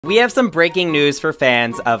We have some breaking news for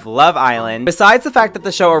fans of Love Island. Besides the fact that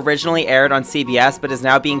the show originally aired on CBS but is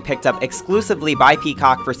now being picked up exclusively by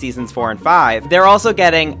Peacock for seasons 4 and 5, they're also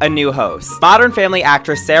getting a new host. Modern Family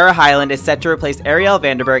actress Sarah Hyland is set to replace Ariel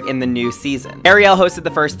Vanderberg in the new season. Ariel hosted the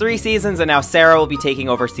first 3 seasons, and now Sarah will be taking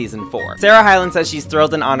over season 4. Sarah Hyland says she's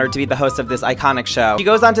thrilled and honored to be the host of this iconic show. She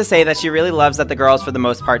goes on to say that she really loves that the girls for the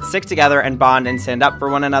most part stick together and bond and stand up for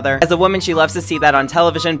one another. As a woman, she loves to see that on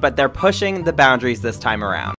television, but they're pushing the boundaries this time around.